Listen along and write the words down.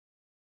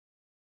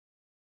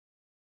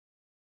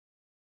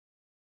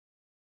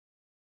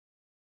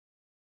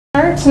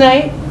presenter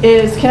tonight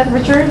is Kenneth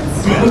Richards,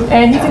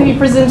 and he's going to be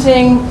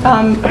presenting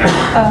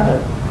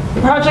a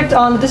project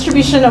on the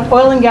distribution of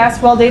oil and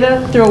gas well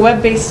data through a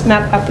web-based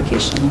map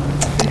application.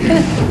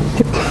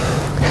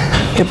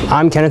 Yep,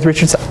 I'm Kenneth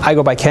Richards. I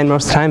go by Ken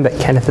most of the time, but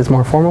Kenneth is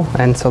more formal,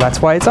 and so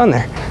that's why it's on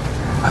there.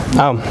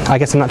 I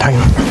guess I'm not talking.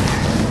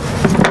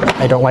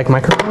 I don't like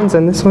microphones,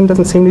 and this one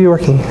doesn't seem to be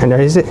working. And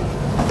is it?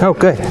 Oh,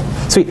 good.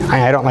 Sweet.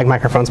 I don't like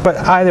microphones, but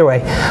either way.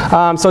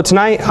 So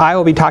tonight I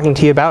will be talking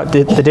to you about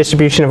the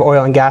distribution of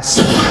oil and gas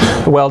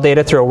well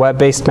data through a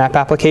web-based map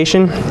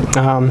application.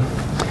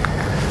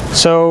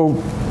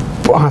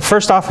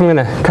 First off, I'm going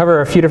to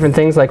cover a few different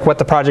things like what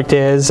the project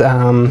is,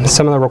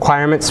 some of the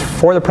requirements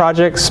for the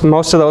projects.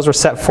 Most of those were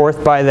set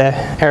forth by the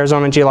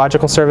Arizona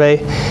Geological Survey,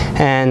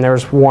 and there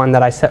was one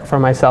that I set for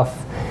myself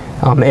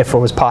if it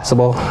was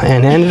possible,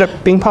 and it ended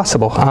up being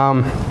possible.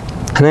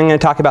 And then I'm going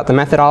to talk about the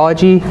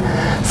methodology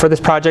for this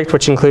project,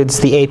 which includes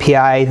the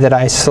API that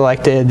I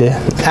selected, the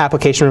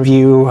application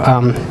review,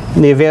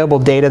 the available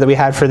data that we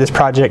had for this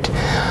project,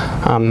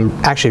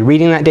 actually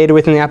reading that data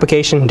within the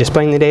application,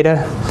 displaying the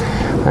data.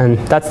 And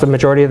that's the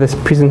majority of this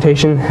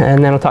presentation.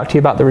 And then I'll talk to you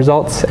about the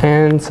results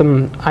and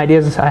some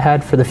ideas I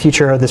had for the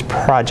future of this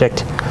project.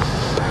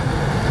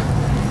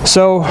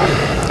 So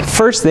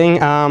first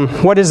thing,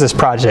 what is this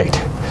project?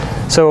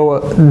 So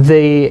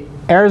the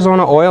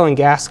Arizona Oil and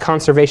Gas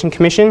Conservation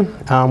Commission,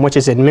 which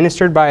is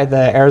administered by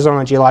the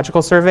Arizona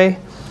Geological Survey,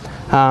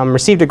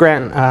 received a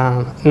grant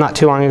not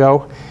too long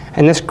ago,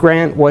 and this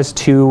grant was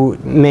to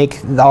make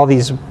all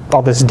this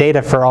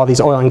data for all these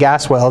oil and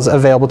gas wells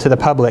available to the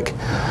public.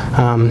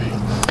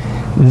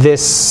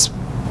 This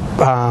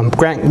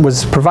grant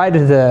was provided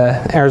to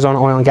the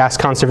Arizona Oil and Gas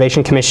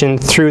Conservation Commission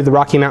through the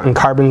Rocky Mountain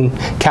Carbon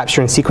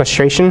Capture and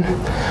Sequestration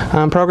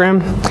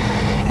Program.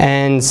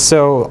 And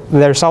so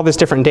there's all this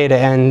different data,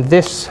 and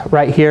this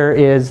right here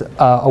is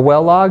a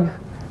well log.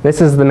 This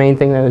is the main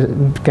thing that is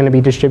going to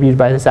be distributed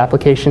by this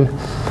application.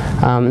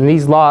 And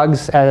these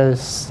logs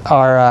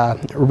are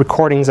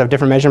recordings of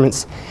different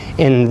measurements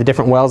in the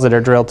different wells that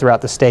are drilled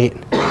throughout the state.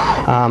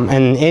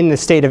 And in the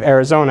state of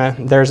Arizona,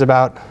 there's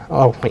about,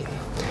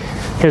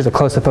 here's a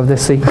close-up of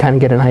this so you can kind of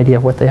get an idea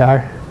of what they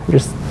are.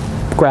 Just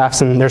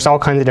graphs, and there's all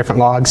kinds of different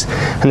logs,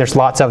 and there's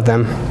lots of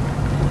them.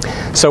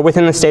 So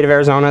within the state of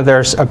Arizona,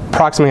 there's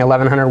approximately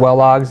 1,100 well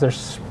logs.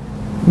 There's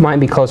might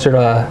be closer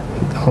to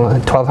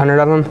 1,200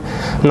 of them.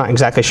 I'm not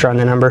exactly sure on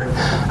the number,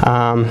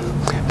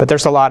 but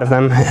there's a lot of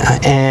them.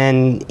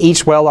 And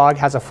each well log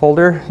has a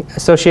folder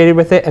associated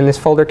with it, and this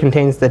folder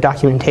contains the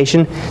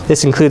documentation.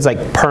 This includes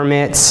like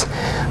permits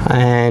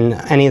and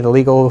any of the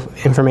legal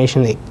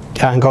information that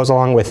goes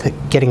along with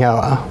getting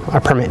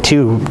a permit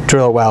to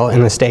drill a well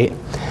in the state.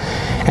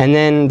 And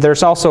then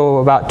there's also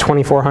about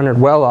 2,400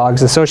 well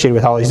logs associated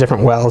with all these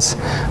different wells.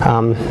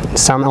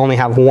 Some only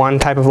have one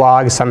type of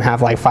log, some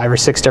have like 5 or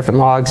 6 different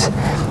logs.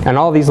 And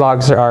all these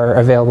logs are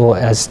available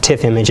as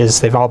TIFF images.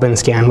 They've all been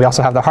scanned. We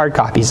also have the hard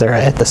copies that are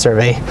at the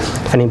survey,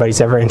 if anybody's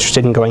ever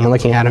interested in going and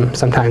looking at them.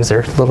 Sometimes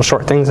they're little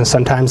short things, and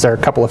sometimes they're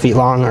a couple of feet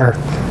long or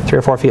 3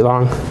 or 4 feet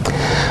long.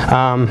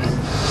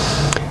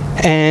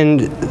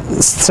 And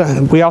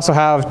so we also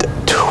have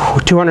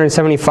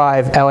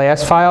 275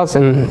 LAS files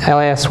and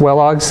LAS well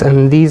logs,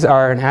 and these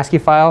are an ASCII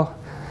file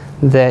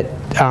that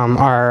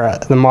are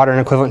the modern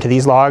equivalent to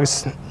these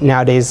logs.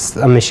 Nowadays,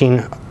 a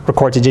machine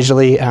records it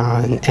digitally,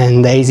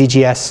 and the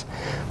AZGS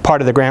part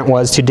of the grant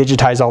was to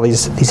digitize all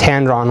these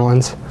hand-drawn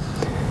ones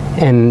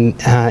and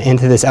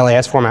into this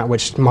LAS format,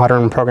 which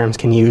modern programs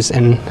can use,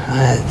 and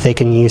they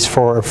can use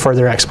for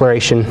further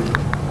exploration.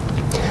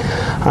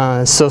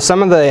 So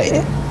some of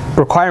the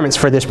requirements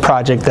for this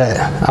project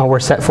that were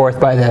set forth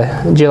by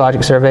the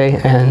Geologic Survey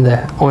and the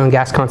Oil and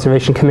Gas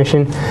Conservation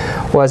Commission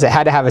was it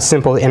had to have a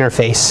simple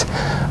interface.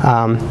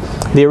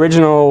 The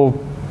original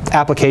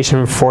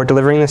application for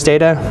delivering this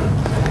data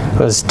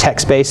was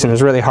text-based, and it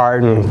was really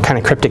hard and kind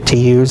of cryptic to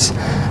use.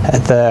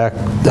 The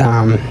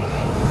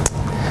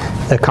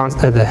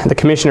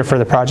commissioner for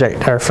the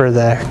project, or for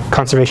the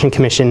Conservation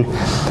Commission,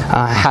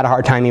 had a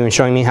hard time even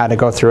showing me how to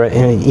go through it.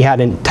 And you had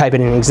to type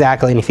it in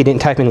exactly, and if you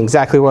didn't type in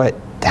exactly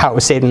how it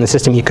was saved in the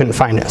system, you couldn't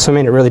find it. So it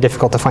made it really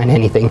difficult to find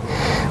anything.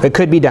 It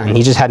could be done.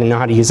 You just had to know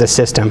how to use the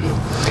system.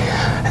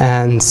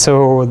 And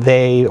so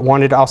they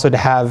wanted also to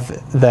have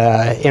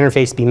the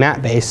interface be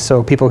map-based,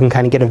 so people can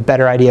kind of get a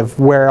better idea of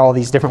where all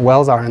these different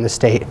wells are in the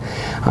state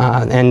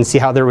and see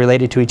how they're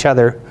related to each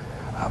other.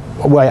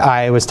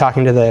 I was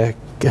talking to the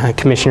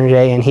commissioner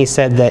today, and he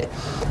said that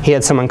he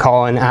had someone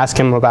call and ask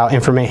him about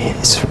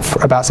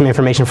some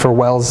information for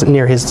wells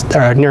near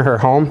her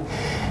home.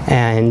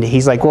 And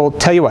he's like, well,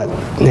 tell you what.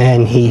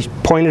 And he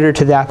pointed her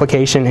to the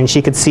application, and she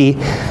could see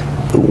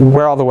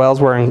where all the wells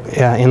were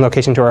in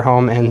location to her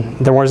home, and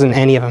there wasn't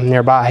any of them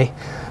nearby,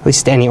 at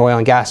least any oil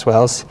and gas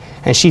wells.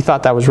 And she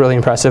thought that was really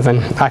impressive, and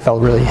I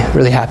felt really,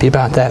 really happy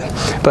about that.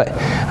 But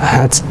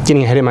it's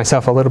getting ahead of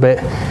myself a little bit.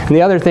 And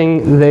the other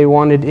thing they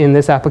wanted in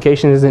this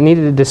application is it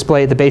needed to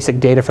display the basic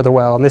data for the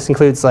well, and this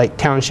includes like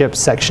township,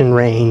 section,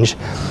 range,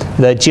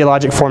 the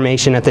geologic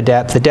formation at the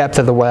depth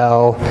of the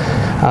well,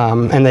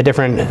 and the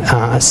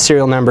different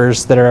serial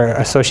numbers that are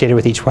associated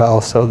with each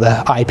well. So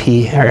the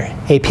IP or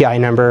API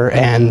number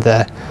and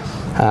the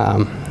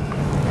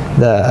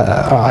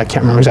I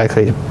can't remember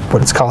exactly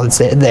what it's called. It's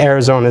the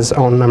Arizona's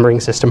own numbering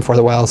system for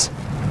the wells.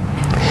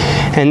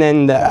 And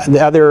then the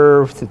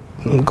other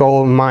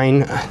goal of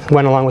mine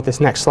went along with this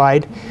next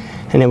slide,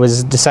 and it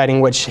was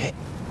deciding which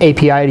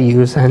API to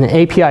use. And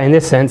the API in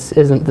this sense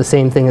isn't the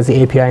same thing as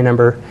the API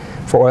number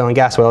for oil and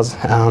gas wells.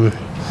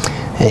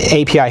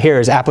 API here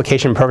is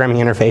Application Programming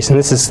Interface, and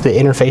this is the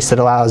interface that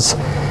allows,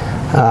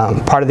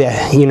 part of the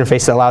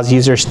interface that allows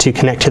users to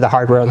connect to the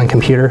hardware on the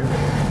computer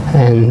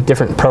and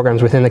different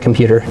programs within the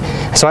computer.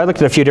 So I looked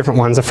at a few different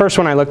ones. The first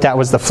one I looked at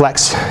was the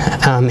Flex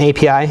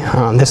API.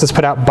 This is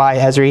put out by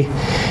Esri,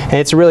 and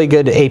it's a really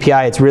good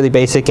API. It's really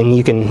basic, and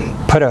you can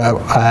put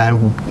a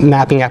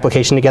mapping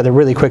application together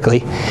really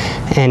quickly,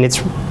 and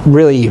it's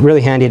really,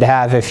 really handy to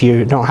have if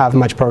you don't have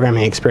much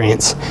programming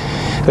experience.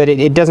 But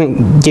it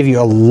doesn't give you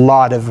a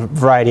lot of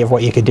variety of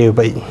what you could do,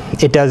 but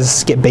it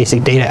does get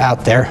basic data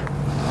out there.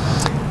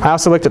 I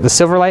also looked at the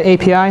Silverlight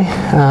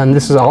API.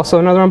 This is also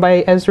another one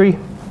by Esri.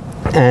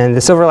 And the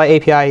Silverlight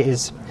API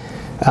is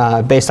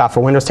based off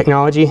of Windows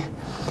technology,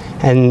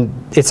 and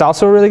it's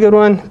also a really good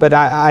one, but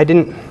I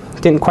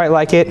didn't quite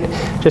like it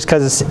just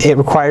because it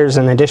requires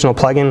an additional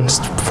plugin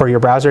for your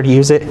browser to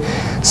use it,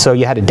 so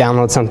you had to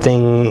download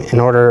something in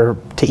order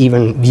to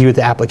even view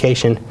the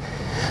application.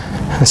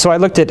 So I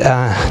looked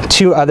at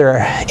two other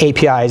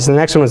APIs. The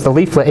next one was the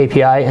Leaflet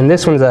API, and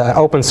this one's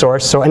open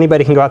source, so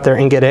anybody can go out there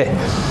and get it,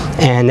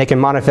 and they can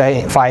modify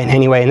it in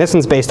any way. And this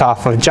one's based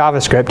off of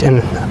JavaScript,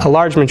 and a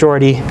large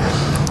majority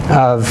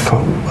of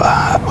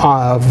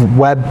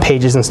web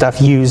pages and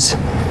stuff use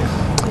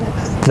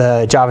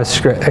the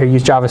JavaScript, or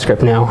use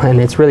JavaScript now,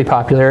 and it's really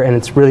popular, and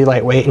it's really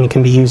lightweight, and it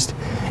can be used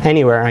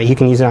anywhere. You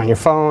can use it on your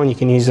phone, you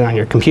can use it on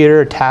your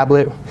computer,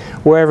 tablet,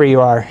 wherever you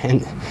are.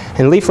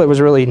 And Leaflet was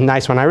a really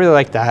nice one. I really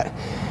liked that,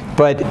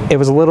 but it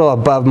was a little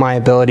above my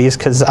abilities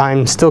because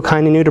I'm still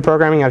kind of new to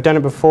programming. I've done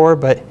it before,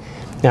 but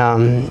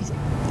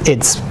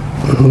it's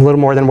a little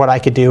more than what I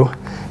could do.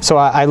 So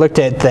I looked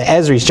at the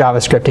Esri's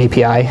JavaScript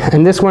API,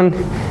 and this one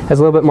is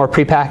a little bit more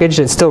prepackaged.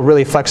 It's still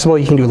really flexible.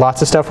 You can do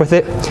lots of stuff with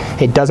it.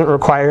 It doesn't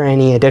require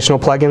any additional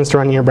plugins to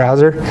run in your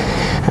browser,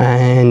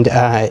 and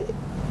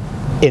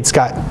it's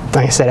got,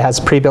 like I said, it has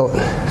pre-built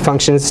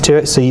functions to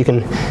it, so you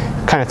can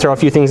kind of throw a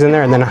few things in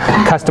there and then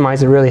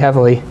customize it really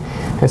heavily.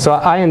 And so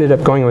I ended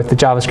up going with the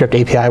JavaScript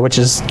API, which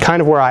is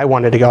kind of where I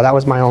wanted to go. That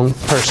was my own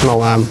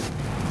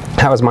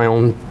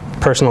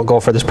personal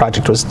goal for this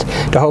project, was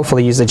to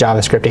hopefully use the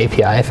JavaScript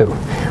API if it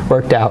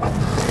worked out.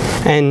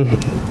 And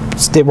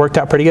it worked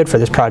out pretty good for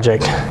this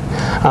project.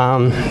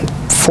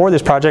 For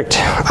this project,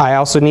 I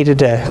also needed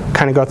to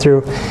kind of go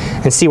through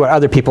and see what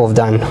other people have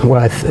done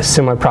with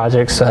similar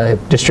projects,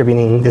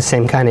 distributing the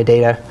same kind of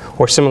data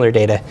or similar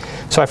data.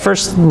 So I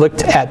first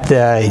looked at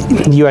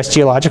the U.S.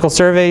 Geological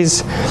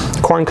Survey's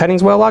core and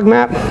cuttings well log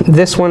map.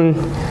 This one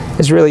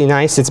is really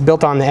nice. It's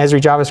built on the Esri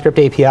JavaScript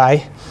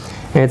API,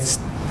 and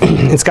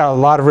it's got a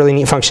lot of really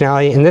neat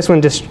functionality. And this one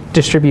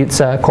distributes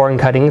core and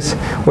cuttings,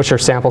 which are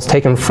samples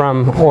taken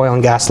from oil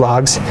and gas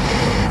logs.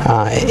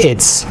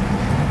 It's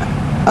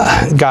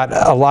got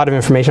a lot of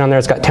information on there.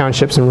 It's got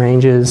townships and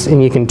ranges,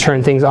 and you can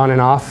turn things on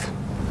and off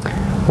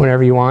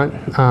whenever you want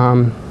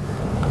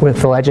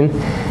with the legend.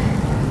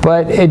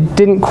 But it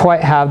didn't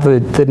quite have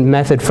the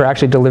method for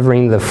actually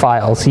delivering the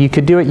file. So you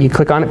could do it, you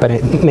click on it, but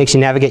it makes you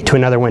navigate to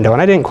another window,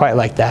 and I didn't quite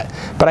like that.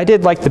 But I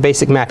did like the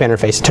basic map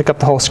interface. It took up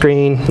the whole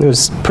screen. It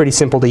was pretty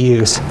simple to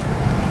use.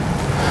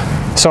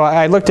 So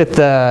I looked at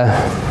the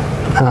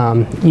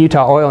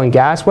Utah oil and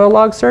gas well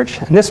log search,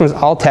 and this one's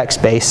all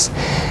text-based,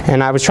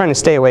 and I was trying to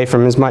stay away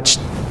from as much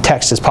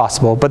text as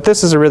possible. But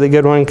this is a really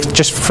good one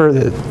just for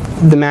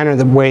the manner, in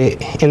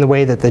the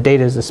way that the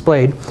data is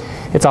displayed.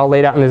 It's all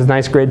laid out in this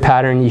nice grid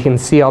pattern. You can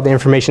see all the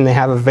information they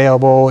have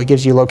available. It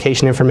gives you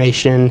location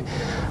information,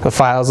 the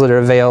files that are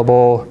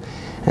available,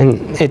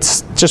 and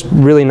it's just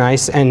really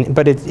nice.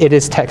 But it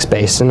is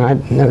text-based,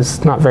 and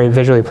it's not very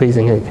visually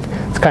pleasing.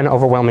 It's kind of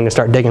overwhelming to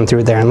start digging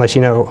through there unless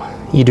you know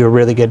you do a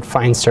really good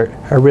fine search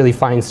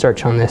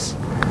on this.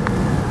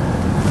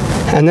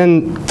 And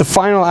then the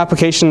final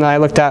application that I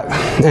looked at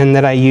and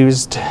that I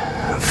used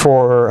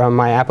for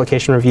my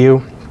application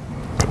review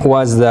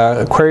was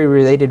the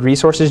query-related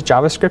resources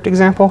JavaScript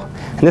example.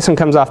 And this one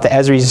comes off the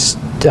Esri's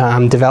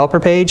developer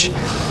page.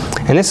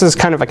 And this is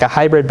kind of like a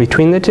hybrid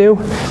between the two.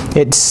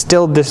 It's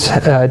still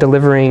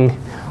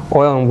delivering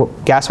oil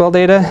and gas well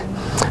data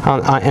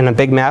in a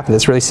big map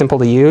that's really simple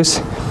to use.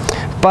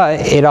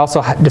 But it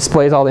also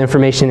displays all the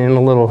information in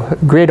a little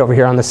grid over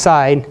here on the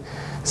side.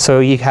 So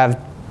you have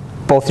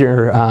both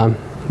your,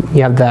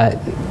 you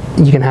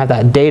can have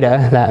that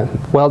data,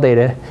 that well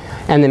data,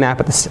 and the map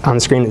on the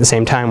screen at the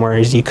same time,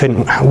 whereas you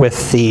couldn't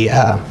with the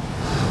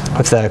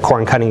core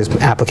and cuttings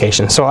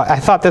application. So I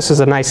thought this was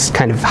a nice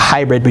kind of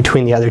hybrid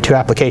between the other two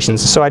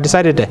applications. So I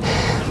decided to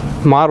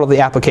model the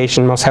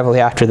application most heavily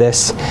after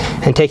this,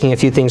 and taking a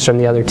few things from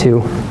the other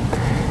two.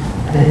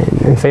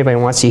 And if anybody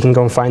wants to, you can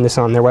go and find this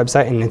on their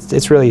website, and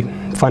it's really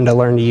fun to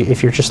learn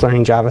if you're just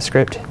learning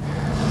JavaScript.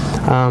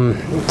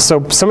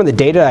 So some of the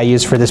data I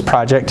used for this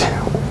project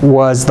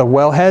was the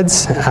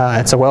wellheads.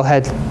 It's a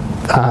wellhead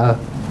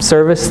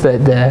service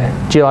that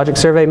the Geologic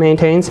Survey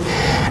maintains.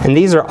 And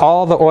these are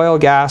all the oil,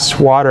 gas,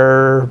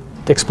 water,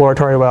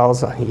 exploratory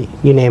wells,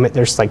 you name it.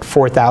 There's like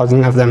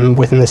 4,000 of them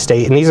within the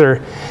state. And these are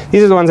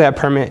the ones that have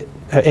permit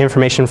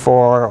information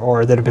for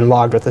or that have been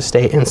logged with the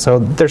state. And so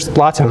there's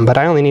lots of them, but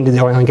I only needed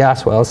the oil and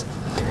gas wells.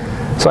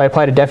 So I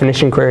applied a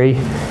definition query,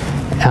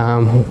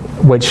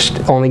 which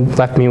only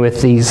left me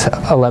with these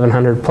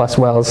 1,100 plus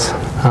wells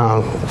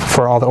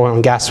for all the oil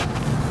and gas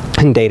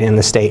data in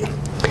the state.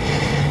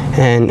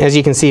 And as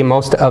you can see,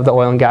 most of the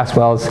oil and gas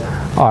wells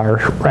are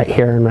right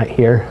here and right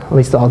here, at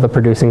least all the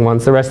producing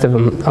ones. The rest of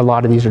them, a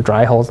lot of these are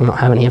dry holes and don't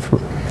have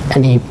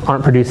any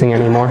aren't producing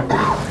anymore.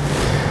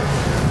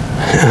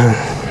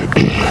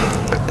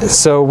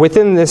 So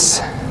within this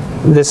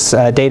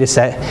data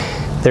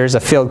set, there's a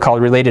field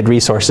called related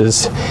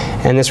resources.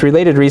 And this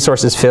related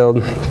resources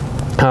field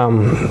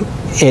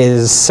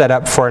is set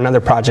up for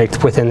another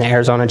project within the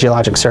Arizona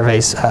Geologic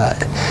Survey's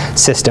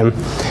system.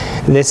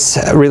 This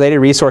related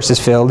resources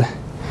field,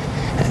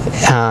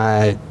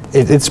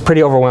 it's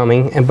pretty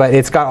overwhelming, but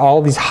it's got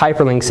all these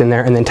hyperlinks in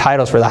there and then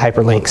titles for the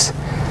hyperlinks.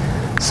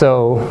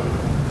 So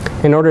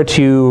in order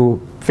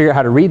to figure out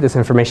how to read this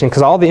information,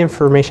 because all the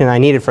information I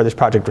needed for this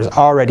project was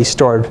already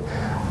stored,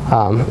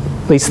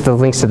 at least the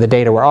links to the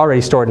data were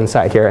already stored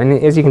inside here. And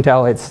as you can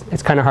tell, it's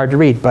kind of hard to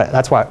read, but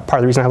that's why part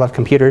of the reason I love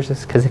computers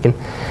is because it can,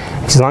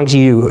 as long as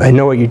you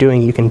know what you're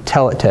doing, you can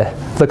tell it to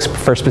look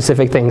for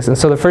specific things. And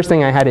so the first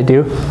thing I had to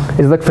do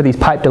is look for these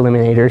pipe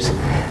delimitors.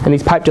 And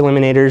these pipe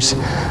delimitors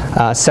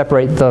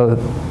separate the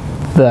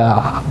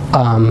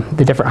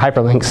different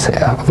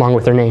hyperlinks along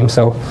with their name.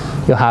 So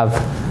you'll have,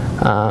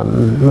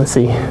 let's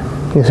see,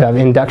 you'll have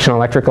induction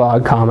electric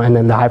log, comma, and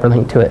then the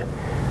hyperlink to it.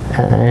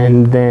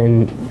 And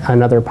then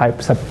another pipe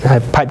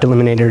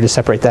delimiter to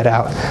separate that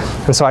out.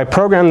 And so I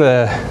programmed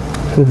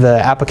the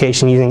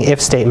application using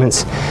if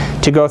statements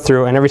to go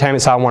through, and every time it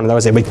saw one of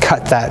those, it would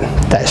cut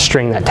that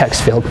string, that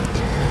text field.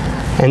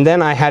 And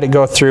then I had to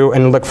go through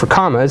and look for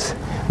commas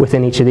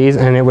within each of these,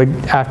 and it would,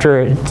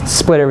 after it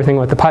split everything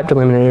with the pipe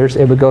delimiters,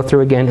 it would go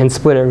through again and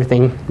split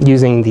everything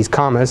using these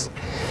commas.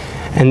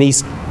 And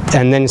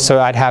then so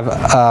I'd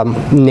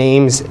have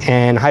names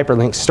and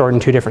hyperlinks stored in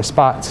two different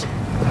spots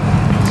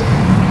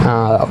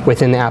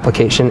within the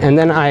application. And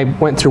then I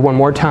went through one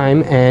more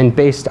time, and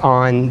based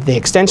on the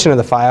extension of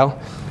the file,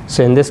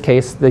 so in this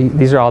case,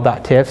 these are all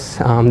 .tiffs.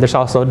 There's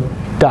also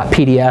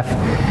 .pdf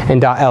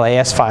and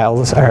 .las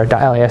files, or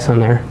 .las on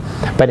there.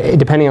 But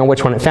depending on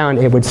which one it found,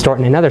 it would store it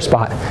in another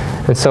spot.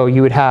 And so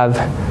you would have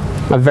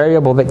a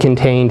variable that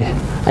contained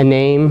a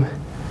name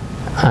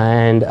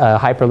and a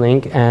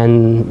hyperlink,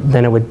 and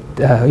then it would,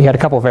 you had a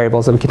couple of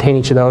variables that would contain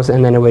each of those,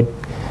 and then it would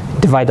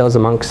divide those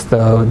amongst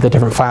the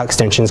different file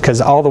extensions, because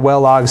all the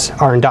well logs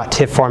are in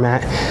 .tiff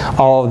format,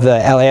 all of the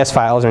LAS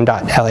files are in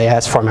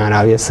 .las format,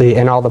 obviously,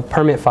 and all the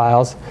permit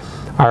files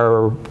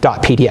are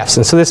 .pdfs.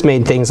 And so this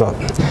made things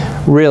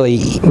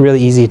really,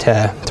 really easy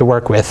to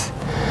work with.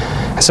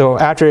 So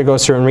after it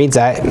goes through and reads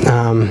that,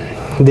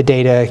 the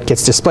data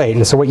gets displayed.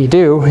 And so what you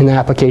do in the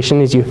application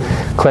is you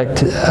click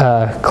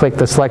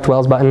the Select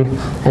Wells button,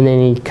 and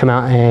then you come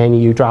out and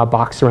you draw a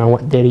box around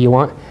what data you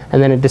want,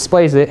 and then it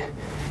displays it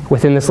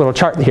within this little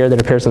chart here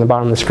that appears on the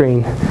bottom of the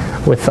screen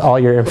with all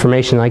your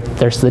information. Like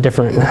there's the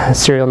different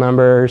serial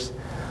numbers,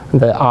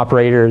 the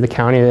operator, the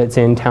county that's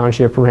in,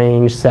 township,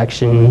 range,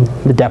 section,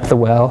 the depth of the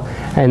well,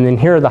 and then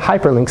here are the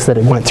hyperlinks that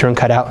it went through and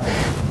cut out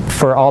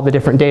for all the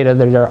different data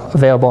that are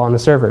available on the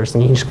servers.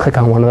 And you just click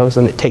on one of those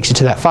and it takes you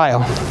to that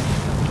file.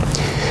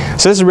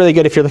 So this is really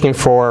good if you're looking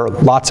for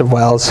lots of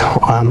wells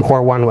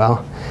or one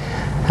well.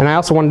 And I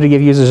also wanted to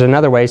give users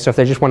another way, so if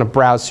they just want to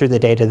browse through the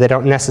data, they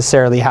don't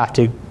necessarily have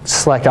to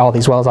select all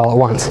these wells all at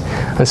once.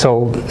 And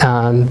so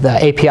the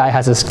API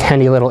has this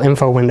handy little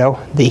info window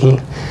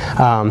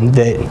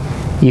that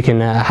you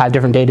can have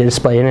different data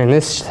displayed in. And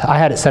this, I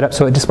had it set up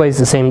so it displays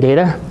the same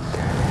data,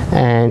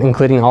 and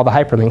including all the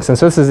hyperlinks. And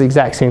so this is the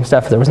exact same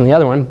stuff there was in the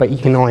other one, but you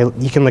can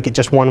look at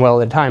just one well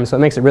at a time, so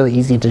it makes it really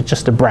easy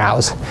to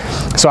browse.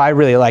 So I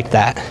really like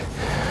that.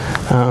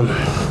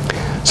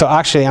 So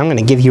actually, I'm going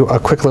to give you a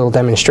quick little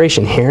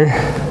demonstration here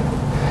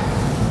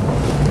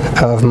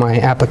of my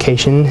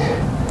application,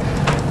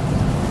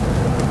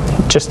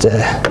 just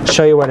to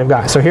show you what I've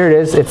got. So here it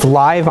is. It's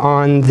live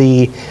on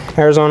the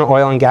Arizona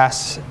Oil and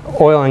Gas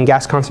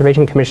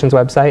Conservation Commission's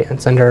website.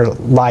 It's under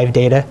live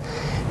data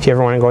if you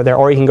ever want to go there,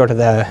 or you can go to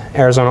the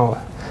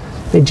Arizona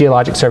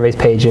Geologic Surveys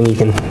page and you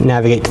can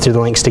navigate through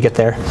the links to get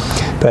there.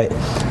 But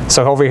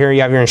so over here you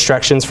have your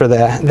instructions for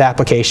the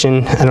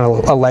application, and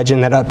a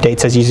legend that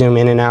updates as you zoom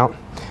in and out,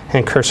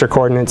 and cursor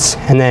coordinates,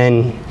 and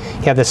then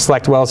you have the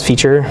Select Wells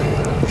feature,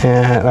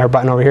 or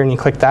button over here, and you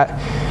click that,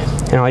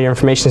 and all your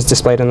information is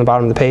displayed on the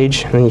bottom of the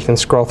page, and then you can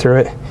scroll through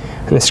it.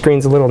 And the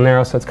screen's a little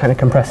narrow, so it's kind of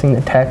compressing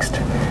the text,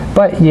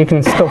 but you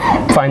can still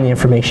find the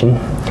information.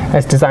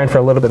 It's designed for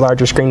a little bit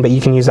larger screen, but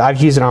you can use it.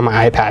 I've used it on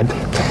my iPad,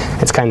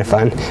 It's kind of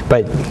fun,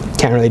 but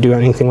can't really do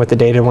anything with the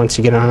data once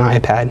you get it on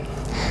an iPad,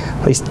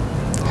 at least.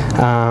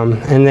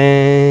 And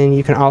then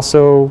you can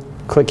also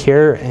click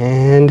here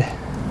and,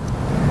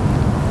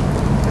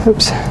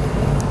 oops.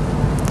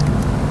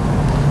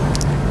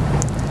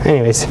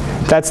 Anyways,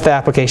 that's the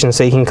application.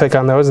 So you can click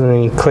on those and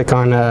then you click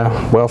on a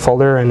whale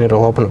folder and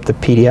it'll open up the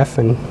PDF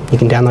and you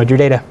can download your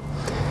data.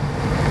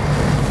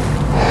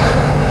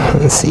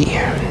 Let's see.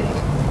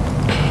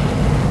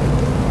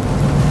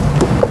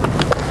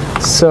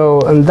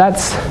 So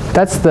that's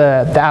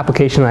the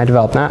application I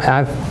developed.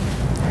 Now,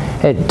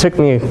 it took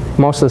me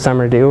most of the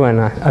summer to do,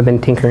 and I've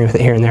been tinkering with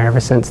it here and there ever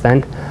since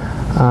then.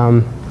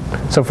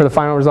 So for the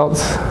final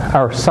results,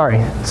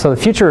 so the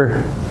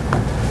future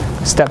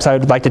steps I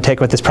would like to take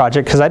with this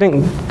project, because I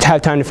didn't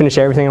have time to finish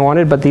everything I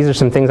wanted, but these are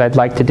some things I'd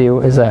like to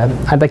do.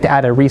 I'd like to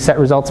add a reset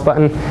results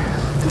button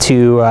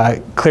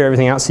to clear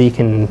everything out so you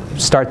can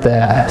start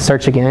the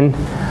search again.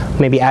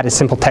 Maybe add a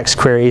simple text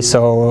query,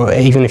 so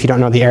even if you don't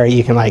know the area,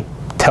 you can like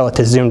tell it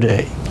to zoom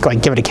to,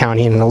 like give it a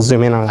county and it'll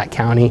zoom in on that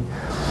county.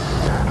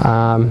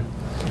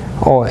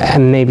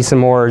 And maybe some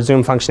more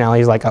zoom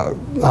functionalities like a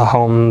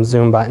home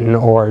zoom button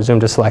or zoom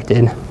to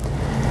selected.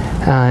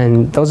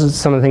 And those are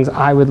some of the things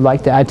I would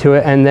like to add to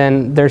it. And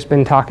then there's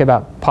been talk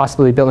about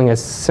possibly building a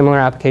similar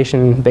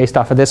application based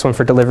off of this one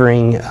for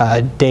delivering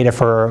data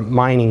for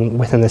mining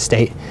within the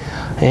state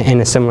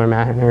in a similar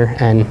manner.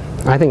 And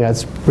I think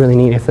that's really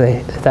neat if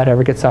that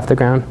ever gets off the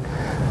ground.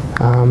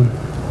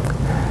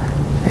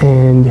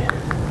 And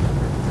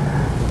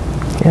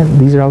yeah,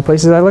 these are all the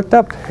places I looked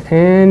up.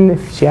 And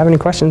if you have any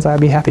questions, I'd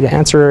be happy to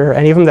answer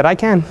any of them that I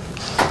can.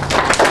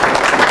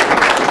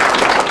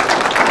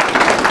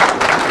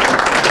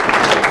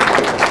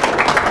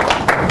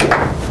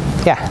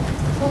 Yeah.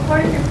 What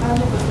part of your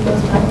project was the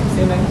most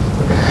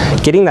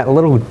time-consuming? Getting that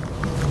little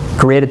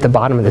grid at the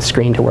bottom of the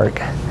screen to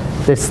work.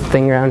 This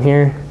thing around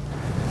here,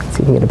 see if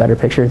you can get a better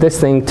picture. This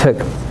thing took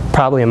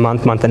probably a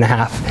month and a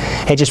half.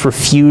 It just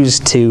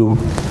refused to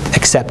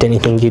accept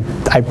anything.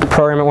 I'd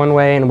program it one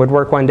way and it would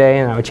work one day,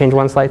 and I would change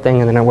one slight thing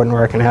and then it wouldn't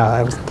work. And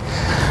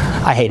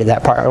I hated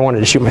that part. I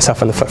wanted to shoot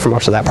myself in the foot for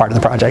most of that part of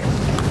the project.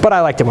 But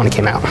I liked it when it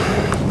came out.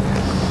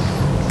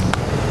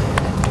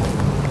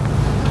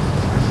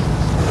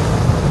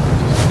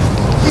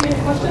 Any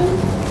questions?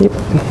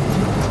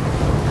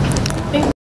 Yep.